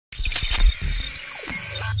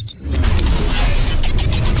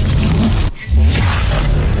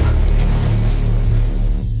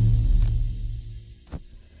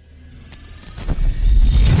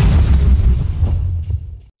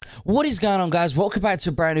What is going on, guys? Welcome back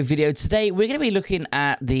to a brand new video. Today we're going to be looking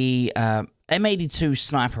at the M82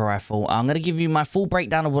 sniper rifle. I'm going to give you my full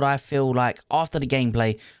breakdown of what I feel like after the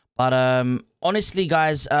gameplay, but honestly,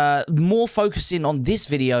 guys, more focusing on this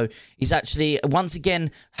video is actually once again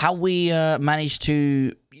how we managed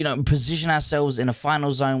to position ourselves in a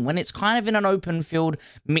final zone when it's kind of in an open field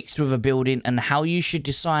mixed with a building, and how you should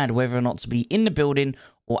decide whether or not to be in the building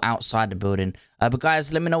or outside the building. But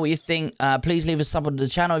guys, let me know what you think. Please leave a sub on the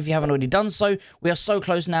channel if you haven't already done so. We are so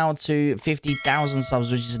close now to 50,000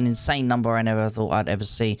 subs, which is an insane number I never thought I'd ever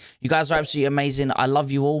see. You guys are absolutely amazing. I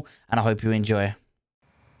love you all, and I hope you enjoy.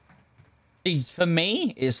 For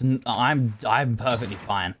me, I'm perfectly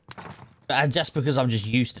fine. Just because I'm just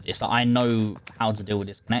used to this. Like, I know how to deal with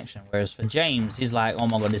this connection. Whereas for James, he's like, oh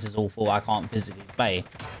my god, this is awful. I can't physically play.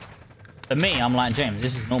 For me, I'm like, James,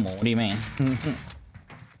 this is normal. What do you mean?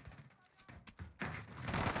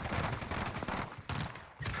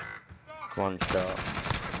 One shot.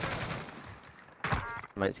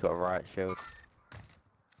 Mate's got a riot shield.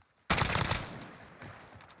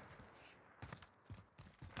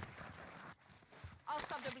 I'll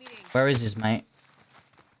stop the bleeding. Where is his mate?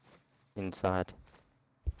 Inside.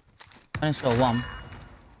 I only saw one.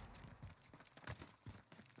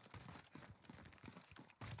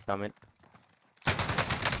 Coming.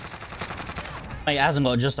 Mate hasn't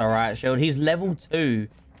got just a riot shield. He's level 2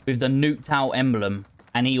 with the nuked out emblem,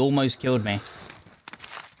 and he almost killed me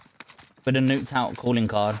with a nuked out calling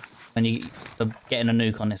card when you for getting a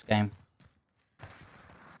nuke on this game.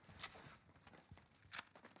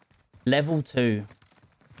 Level 2,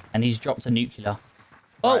 and he's dropped a nuclear.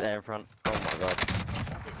 Oh, Right there in front. Oh my god.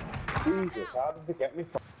 Jesus, how did they get me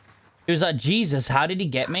from? he was like, Jesus, how did he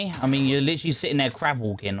get me? I mean, you're literally sitting there crab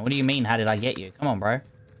walking. What do you mean, how did I get you? Come on, bro.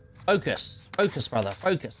 Focus. Focus, brother.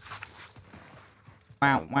 Focus.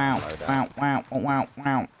 Wow, wow, wow, wow, wow,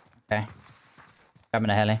 wow. Okay. Grabbing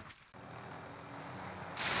a heli.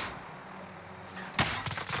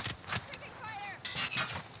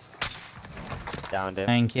 Downed him.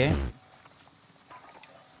 Thank you.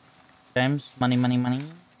 James, money, money, money.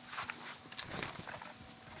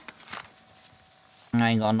 I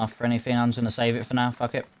ain't got enough for anything. I'm just gonna save it for now.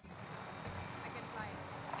 Fuck it. I can fly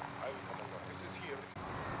it.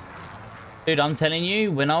 Dude, I'm telling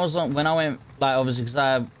you, when I went, like, obviously, because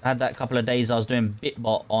I had that couple of days I was doing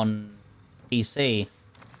Bitbot on PC,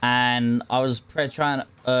 and I was trying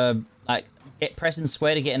to, pressing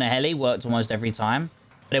square to get in a heli worked almost every time.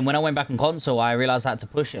 But then when I went back on console, I realized I had to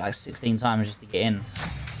push it like 16 times just to get in.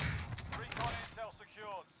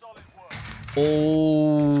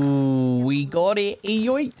 Oh, we got it. He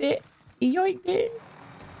yoinked it. He yoinked it.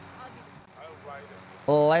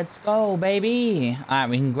 Let's go, baby. Alright,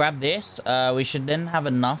 we can grab this. We should then have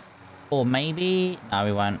enough. Or maybe... No,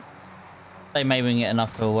 we won't. Say maybe we can get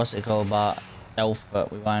enough for what's it called, but stealth,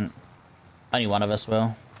 but we won't. Only one of us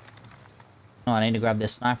will. Oh, I need to grab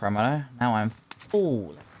this sniper ammo. Now I'm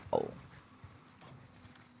full. Oh.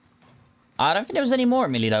 I don't think there was any more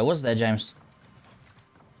at Millie, though, was there, James?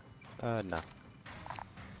 No.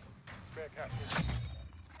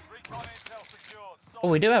 Oh,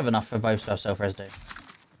 we do have enough for both to have self-res, dude.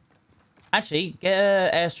 Actually, get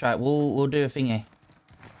an airstrike. We'll do a thingy.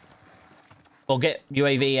 Or get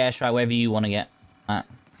UAV airstrike, wherever you want to get. Alright.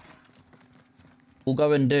 We'll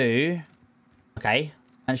go and do... Okay.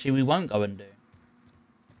 Actually, we won't go and do.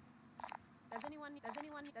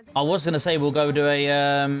 I was going to say we'll go do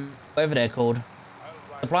a, whatever they're called.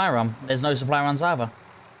 Supply run. There's no supply runs either.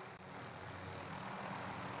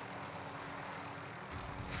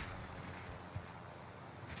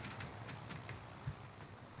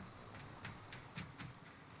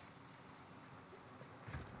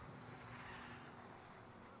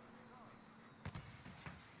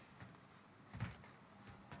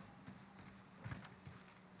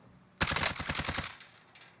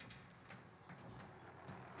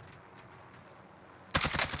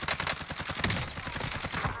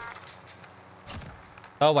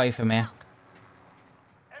 Go away from here.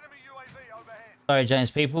 Sorry,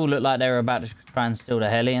 James. People look like they were about to try and steal the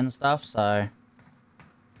heli and stuff, so...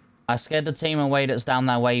 I scared the team away that's down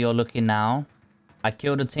that way you're looking now. I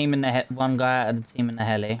killed a team in the one guy out of the team in the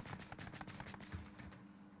heli.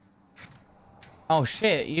 Oh,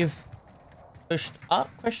 shit. You've pushed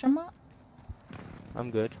up, question mark?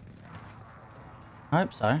 I'm good. I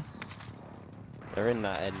hope so. They're in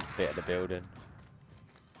that end bit of the building.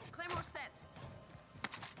 Claymore set.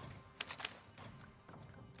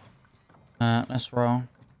 Let's roll.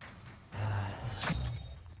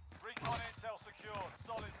 Recon intel secured.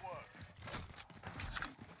 Solid work.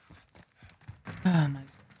 No.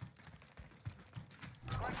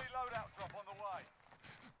 Friendly loadout drop on the way.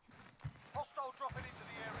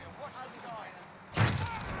 I'll be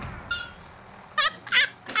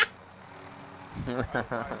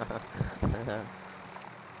silent.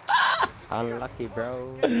 Unlucky,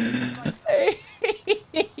 bro.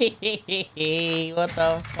 What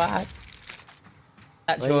the fuck?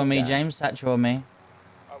 Satchel on me, Wait, James. Satchel on me.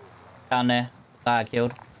 Down there. Guy I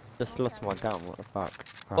killed. Just lost my gun, what the fuck?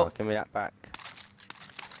 Oh. Oh, give me that back.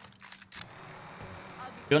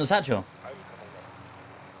 You want the satchel?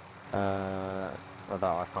 Although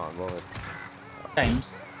I can't bother. James.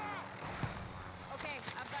 Okay,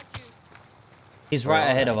 I've got you. He's Where right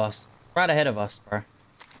are ahead they? of us. Right ahead of us, bro.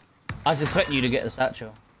 I was expecting you to get the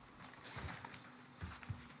satchel.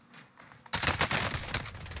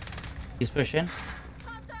 He's pushing.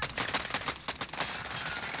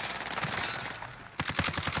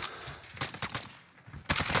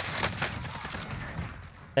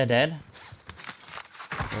 They're dead.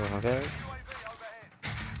 Okay.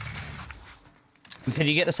 Can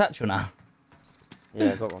you get the satchel now?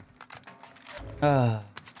 Yeah, I got one. Ah.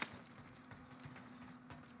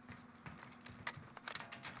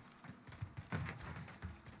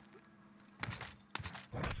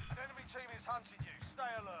 Enemy team is hunting you. Stay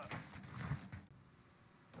alert.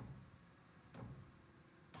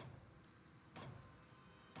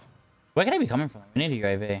 Where can they be coming from? We need a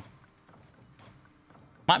UAV.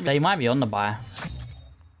 They might be on the buy.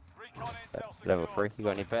 Recon intel Level secured. 3, you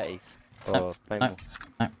got any betties? Or No, claymore?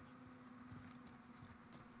 no.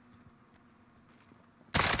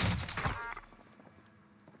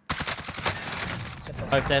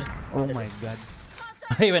 Both dead. Oh my god.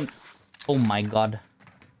 He went, oh my god.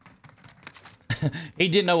 He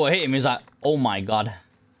didn't know what hit him. He was like, oh my god.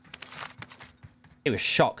 He was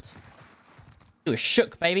shocked. He was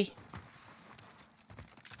shook, baby.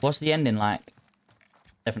 What's the ending like?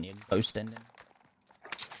 Definitely a ghost ending.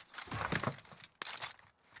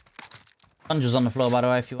 Tundra's on the floor, by the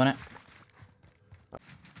way, if you want it.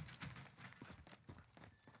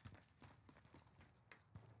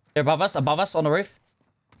 They're above us, on the roof.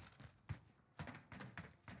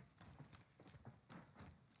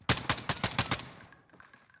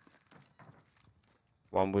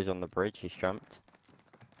 One was on the bridge, he's jumped.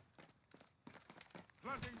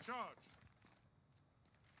 Planting charge.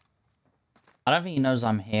 I don't think he knows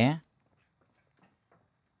I'm here.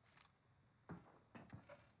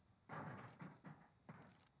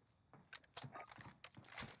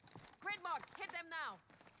 Grid mark, hit them now.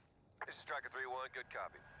 This is Striker 3-1. Good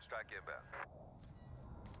copy. Strike inbound.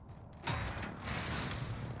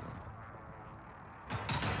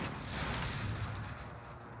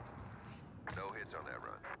 No hits on that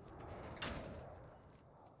run.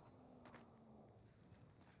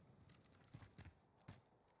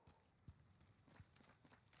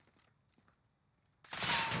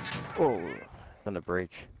 Oh, on the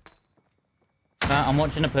bridge. I'm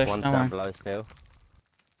watching the push. One's Don't down worry. below still.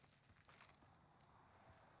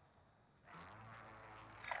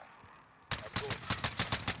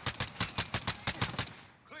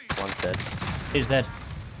 One's dead. Who's dead?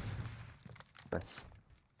 Nice.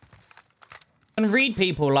 I can read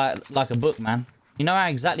people like a book, man. You know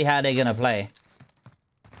exactly how they're gonna play.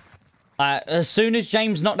 As soon as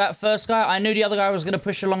James knocked that first guy, I knew the other guy was gonna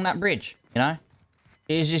push along that bridge. You know,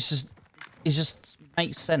 it just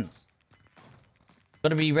makes sense.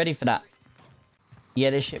 Gotta be ready for that. Yeah,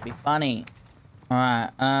 this should be funny. All right,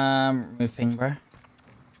 remove ping, bro.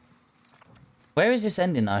 Where is this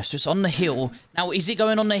ending though? So it's on the hill. Now, is it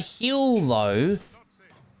going on the hill though,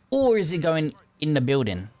 or is it going in the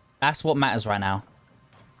building? That's what matters right now.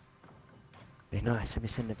 Be nice if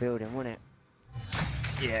it's in the building, wouldn't it?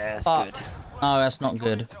 Yeah, that's But, good. oh, that's not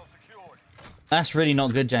good. Intel secured. That's really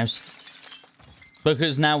not good, James.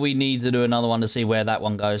 Because now we need to do another one to see where that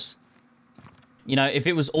one goes. You know, if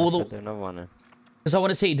it was all Let's the... do another one. Because I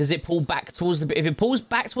want to see, does it pull back towards the... If it pulls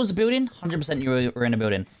back towards the building, 100% we're in the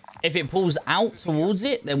building. If it pulls out towards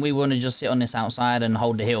it, then we want to just sit on this outside and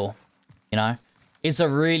hold the hill. You know? It's a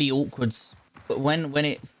really awkward... But when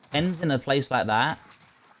it ends in a place like that,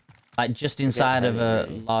 like just inside of a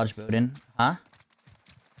large building... Huh?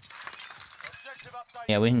 Objective update.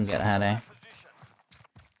 Yeah, we can get ahead, eh? Position.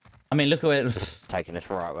 I mean, look at it. Taking us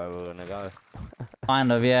right where we're gonna go.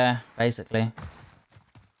 Kind of, yeah, basically.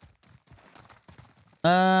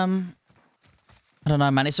 I don't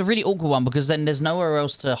know, man. It's a really awkward one because then there's nowhere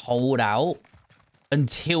else to hold out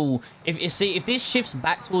until if this shifts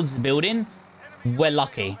back towards the building, we're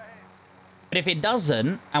lucky. But if it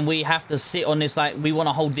doesn't, and we have to sit on this, like we want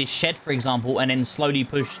to hold this shed, for example, and then slowly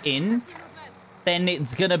push in, See movement. then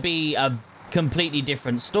it's gonna be a completely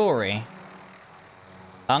different story.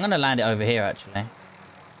 I'm gonna land it over here, actually.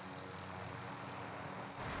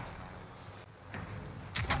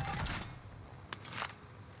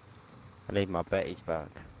 I need my Betty's back.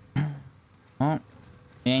 Well,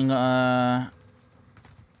 you ain't got,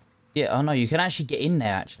 yeah, oh no, you can actually get in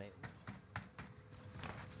there, actually.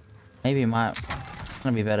 Maybe it might... It's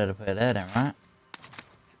gonna be better to put it there then, right?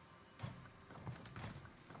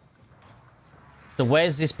 So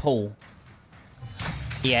where's this pool?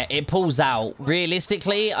 Yeah, it pulls out.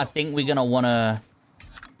 Realistically, I think we're gonna wanna...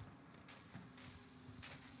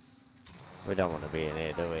 We don't want to be in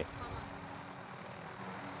here, do we?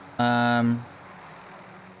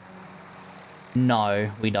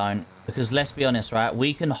 No, we don't. Because let's be honest, right?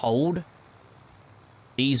 We can hold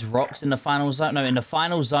these rocks in the final zone. No, in the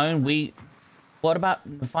final zone, we... What about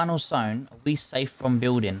the final zone? Are we safe from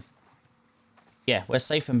building? Yeah, we're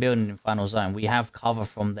safe from building in final zone. We have cover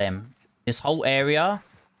from them. This whole area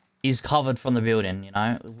is covered from the building, you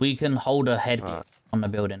know? We can hold a head on the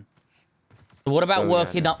building. So what about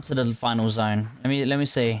working up to the final zone? Let me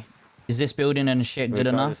see. Is this building and shit good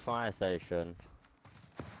enough? Fire station.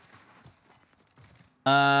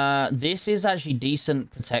 This is actually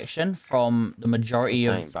decent protection from the majority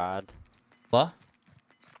of... Ain't bad. What?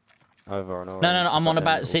 Over on orange. No, I'm on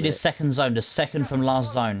about... See, this second zone. The second from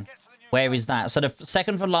last zone. Where is that? So the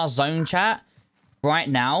second from last zone, chat, right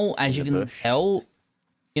now, as you can tell,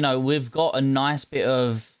 you know, we've got a nice bit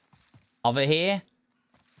of cover here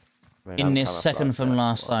in this second from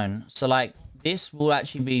last zone. So, like, this will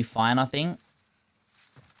actually be fine, I think.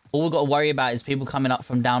 All we've got to worry about is people coming up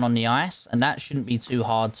from down on the ice, and that shouldn't be too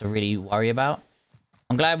hard to really worry about.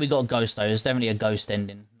 I'm glad we got a ghost, though. It's definitely a ghost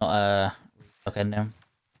ending, not a restock ending.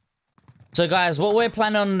 So, guys, what we're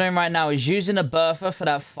planning on doing right now is using a bertha for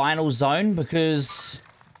that final zone, because...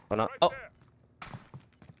 Oh.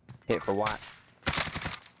 Hit for white.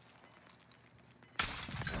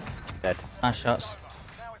 Dead. Nice shots.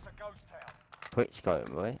 Quick scope,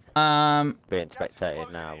 boy. Being spectated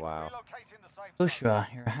now, wow. Bushra,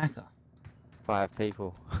 you're a hacker. 5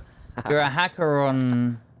 people. You're a hacker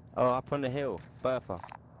on... Oh, up on the hill. Bertha.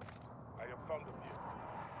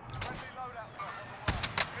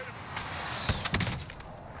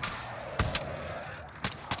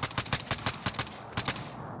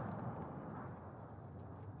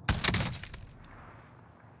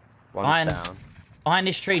 One down. Behind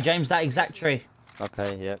this tree, James, that exact tree.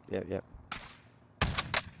 Okay, yep.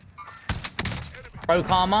 Broke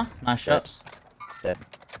armor. Nice shots. Dead.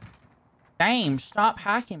 James, stop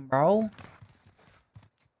hacking, bro.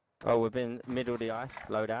 Oh, we've been middle of the ice.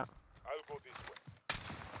 Load out.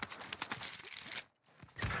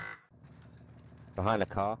 Behind the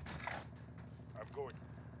car. I'm going.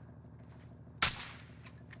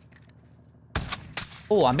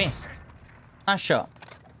 Oh, I missed. Nice shot.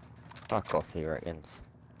 Fuck off, he reckons.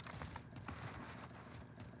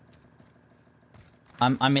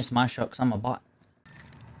 I missed my shot because I'm a bot.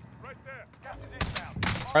 Right there. Gas is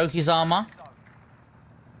inbound. Broke his armor.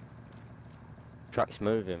 Truck's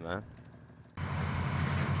moving, man.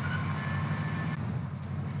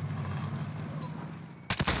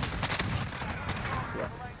 Yeah.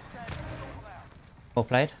 Well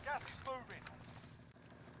played.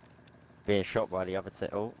 Being shot by the other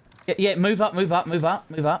oh. Yeah, move up,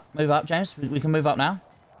 James. We can move up now.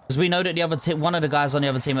 Because we know that the other team, one of the guys on the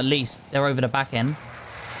other team at least, they're over the back end.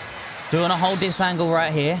 So we want to hold this angle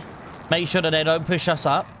right here. Make sure that they don't push us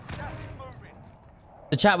up.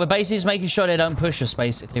 The chat, we're basically just making sure they don't push us,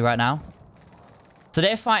 basically, right now. So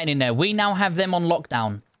they're fighting in there. We now have them on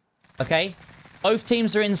lockdown. Okay? Both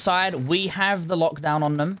teams are inside. We have the lockdown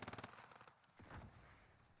on them.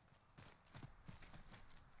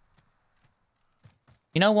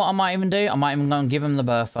 You know what I might even do? I might even go and give him the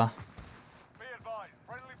bertha.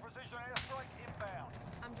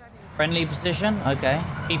 Friendly position? Okay.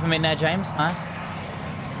 Keep him in there, James. Nice.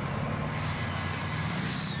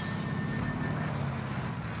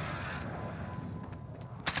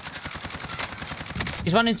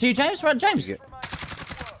 He's running to you, James. Right, James.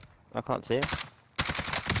 I can't see him.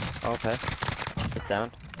 Okay. It's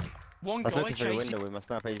down. One I was guy looking through the window with my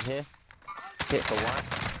sniper. He's here. Hit for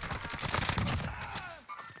white.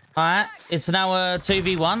 Alright, it's now a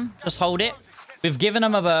 2v1. Just hold it. We've given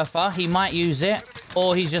him a bertha. He might use it.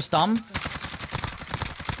 Or he's just dumb.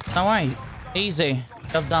 Don't worry. Easy.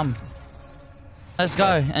 Job done. Let's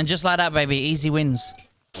go. And just like that, baby. Easy wins.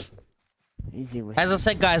 Easy wins. As I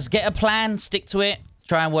said, guys, get a plan. Stick to it.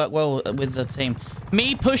 Try and work well with the team.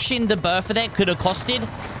 Me pushing the bertha there could have costed.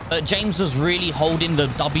 But James was really holding the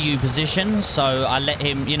W position. So I let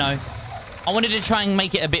him, you know. I wanted to try and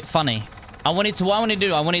make it a bit funny. What I wanted to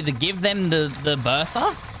do, I wanted to give them the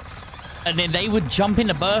bertha, and then they would jump in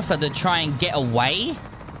the bertha to try and get away,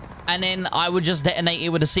 and then I would just detonate it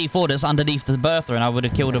with a C4 that's underneath the Bertha, and I would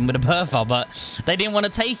have killed them with a Bertha, but they didn't want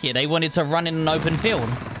to take it. They wanted to run in an open field.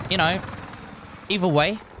 You know, either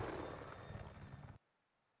way.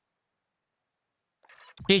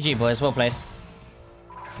 GG, boys. Well played.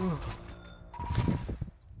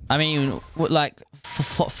 I mean, like,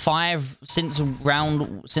 5 since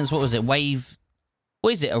what was it? Wave...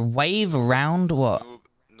 What is it? A wave around? What?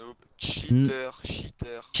 Noob. Cheater.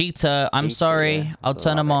 Cheater. I'm sorry. I'll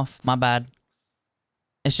turn them off. My bad.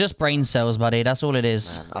 It's just brain cells, buddy. That's all it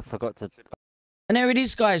is. Man, I forgot to... And there it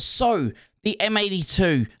is, guys. So, the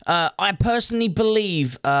M82. I personally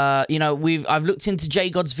believe, you know, I've looked into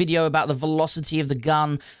J-God's video about the velocity of the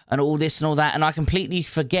gun and all this and all that, and I completely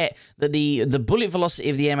forget that the bullet velocity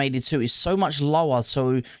of the M82 is so much lower. So,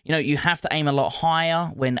 you know, you have to aim a lot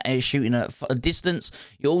higher when shooting at a distance.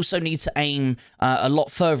 You also need to aim a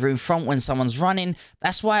lot further in front when someone's running.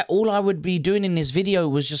 That's why all I would be doing in this video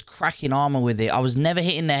was just cracking armor with it. I was never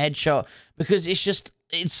hitting the headshot because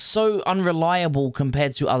it's so unreliable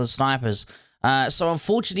compared to other snipers. So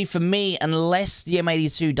unfortunately for me, unless the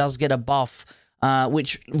M82 does get a buff,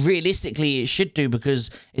 which realistically it should do because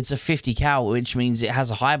it's a 50 cal, which means it has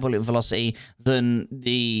a higher bullet velocity than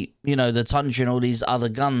the Tundra and all these other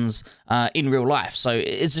guns in real life. So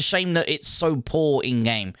it's a shame that it's so poor in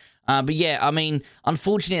game. But yeah, I mean,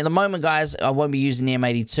 unfortunately at the moment, guys, I won't be using the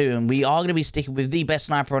M82, and we are going to be sticking with the best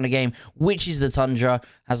sniper on the game, which is the Tundra.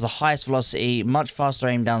 Has the highest velocity, much faster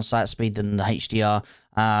aim down sight speed than the HDR.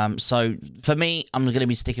 So for me, I'm going to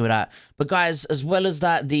be sticking with that. But guys, as well as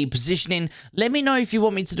that, the positioning, let me know if you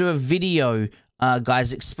want me to do a video,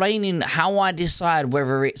 guys, explaining how I decide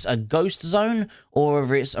whether it's a ghost zone or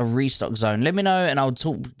whether it's a restock zone. Let me know, and I'll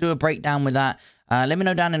do a breakdown with that. Let me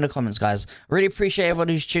know down in the comments, guys. Really appreciate everyone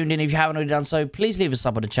who's tuned in. If you haven't already done so, please leave a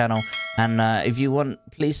sub on the channel. And if you want,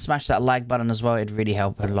 please smash that like button as well. It'd really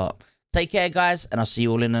help a lot. Take care, guys, and I'll see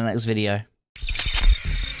you all in the next video.